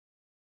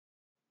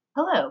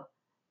Hello.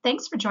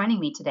 Thanks for joining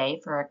me today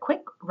for a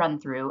quick run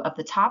through of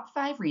the top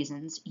 5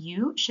 reasons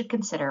you should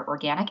consider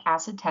organic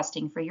acid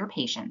testing for your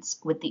patients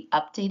with the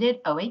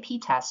updated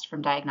OAP test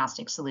from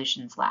Diagnostic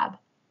Solutions Lab.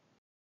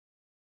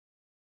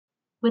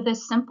 With a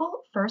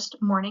simple first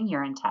morning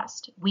urine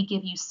test, we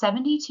give you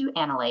 72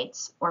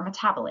 analytes or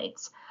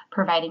metabolites,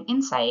 providing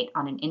insight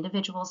on an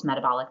individual's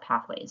metabolic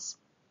pathways.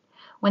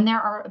 When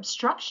there are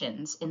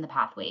obstructions in the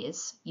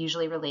pathways,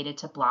 usually related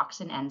to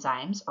blocks in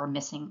enzymes or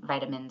missing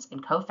vitamins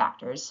and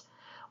cofactors,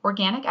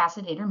 organic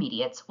acid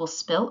intermediates will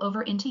spill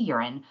over into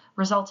urine,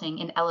 resulting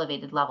in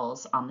elevated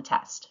levels on the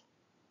test.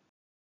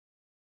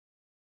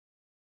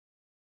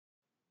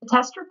 The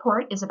test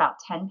report is about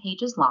 10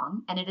 pages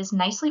long, and it is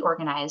nicely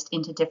organized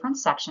into different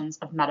sections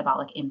of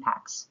metabolic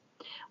impacts.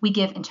 We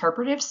give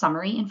interpretive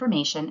summary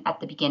information at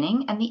the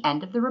beginning and the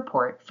end of the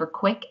report for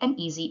quick and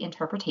easy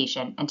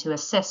interpretation and to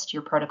assist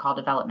your protocol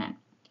development.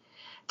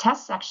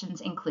 Test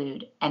sections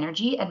include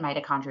energy and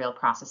mitochondrial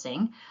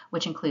processing,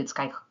 which includes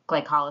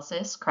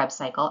glycolysis, Krebs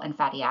cycle, and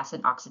fatty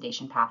acid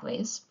oxidation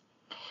pathways.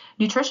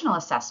 Nutritional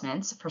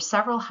assessments for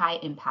several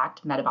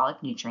high-impact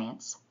metabolic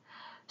nutrients.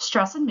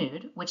 Stress and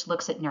mood, which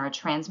looks at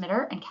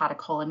neurotransmitter and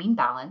catecholamine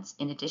balance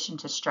in addition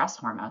to stress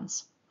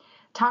hormones.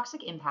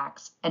 Toxic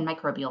impacts, and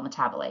microbial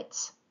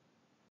metabolites.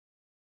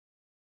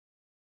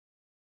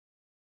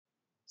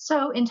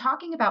 So, in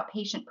talking about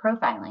patient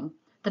profiling,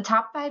 the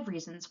top 5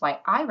 reasons why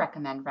I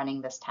recommend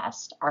running this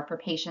test are for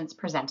patients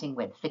presenting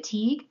with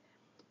fatigue,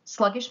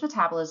 sluggish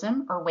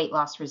metabolism or weight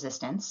loss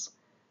resistance,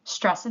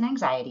 stress and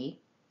anxiety,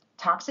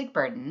 toxic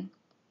burden,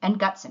 and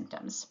gut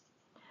symptoms.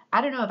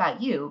 I don't know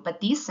about you, but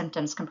these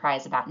symptoms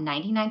comprise about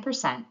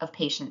 99% of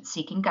patients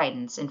seeking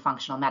guidance in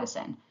functional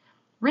medicine.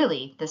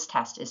 Really, this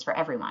test is for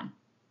everyone.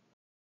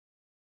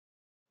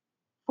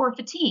 For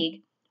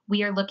fatigue,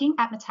 we are looking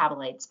at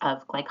metabolites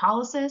of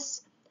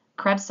glycolysis,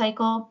 Krebs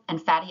cycle,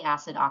 and fatty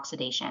acid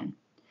oxidation.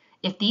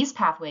 If these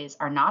pathways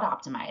are not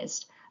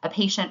optimized, a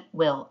patient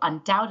will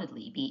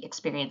undoubtedly be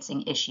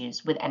experiencing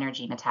issues with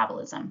energy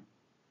metabolism.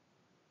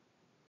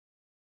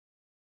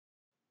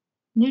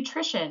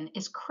 Nutrition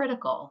is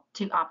critical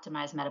to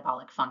optimize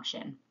metabolic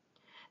function.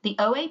 The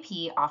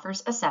OAP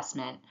offers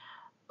assessment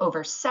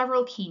over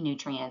several key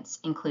nutrients,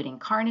 including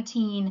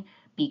carnitine,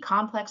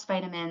 B-complex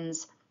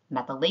vitamins,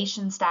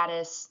 methylation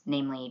status,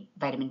 namely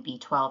vitamin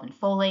B12 and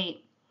folate,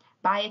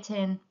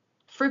 biotin,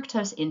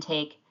 fructose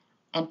intake,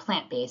 and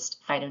plant-based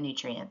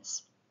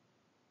phytonutrients.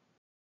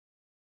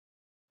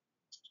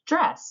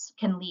 Stress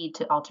can lead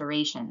to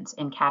alterations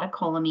in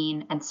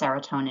catecholamine and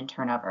serotonin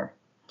turnover.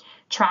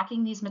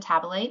 Tracking these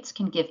metabolites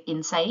can give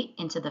insight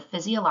into the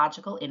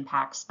physiological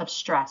impacts of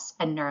stress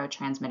and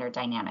neurotransmitter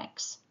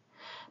dynamics.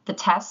 The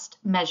test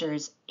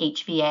measures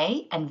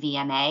HVA and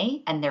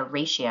VMA and their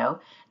ratio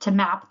to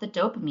map the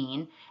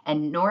dopamine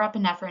and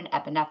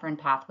norepinephrine-epinephrine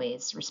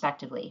pathways,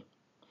 respectively.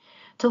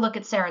 To look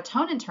at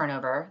serotonin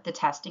turnover, the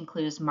test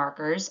includes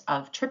markers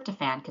of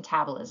tryptophan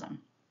catabolism.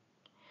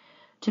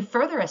 To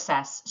further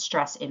assess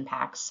stress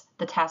impacts,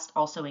 the test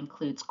also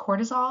includes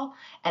cortisol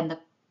and the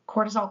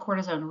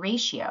cortisol-cortisone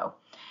ratio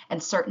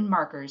and certain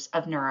markers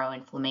of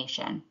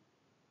neuroinflammation.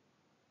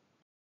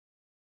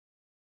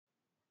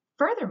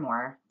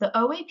 Furthermore, the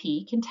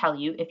OAP can tell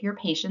you if your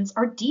patients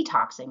are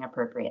detoxing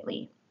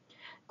appropriately.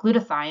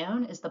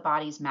 Glutathione is the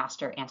body's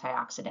master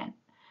antioxidant.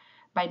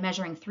 By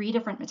measuring 3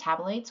 different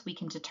metabolites, we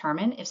can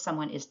determine if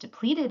someone is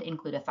depleted in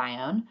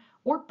glutathione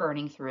or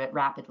burning through it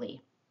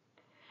rapidly.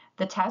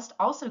 The test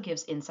also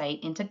gives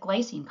insight into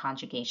glycine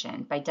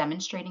conjugation by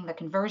demonstrating the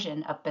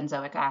conversion of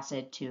benzoic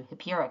acid to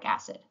hippuric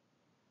acid.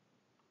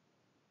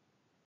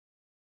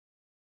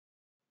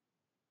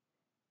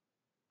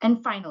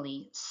 And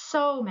finally,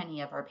 so many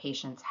of our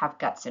patients have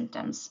gut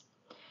symptoms.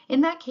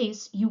 In that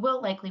case, you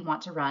will likely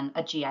want to run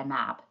a GI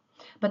map,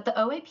 but the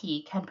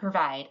OAP can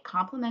provide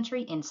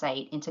complementary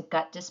insight into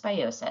gut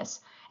dysbiosis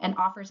and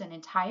offers an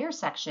entire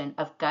section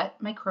of gut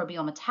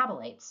microbial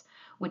metabolites,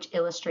 which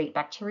illustrate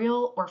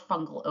bacterial or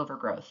fungal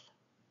overgrowth.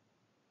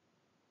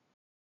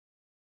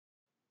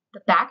 The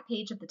back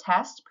page of the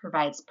test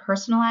provides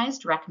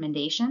personalized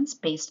recommendations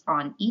based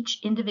on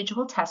each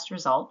individual test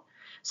result,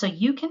 so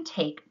you can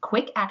take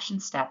quick action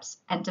steps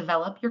and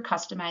develop your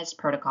customized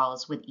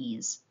protocols with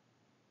ease.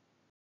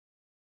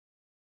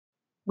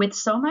 With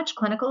so much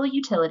clinical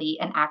utility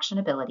and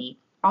actionability,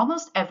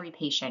 almost every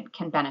patient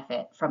can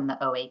benefit from the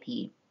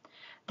OAP.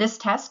 This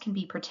test can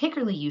be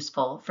particularly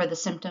useful for the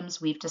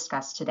symptoms we've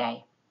discussed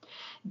today.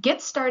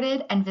 Get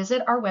started and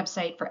visit our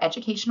website for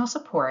educational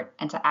support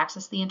and to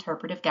access the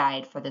interpretive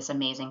guide for this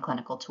amazing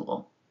clinical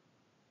tool.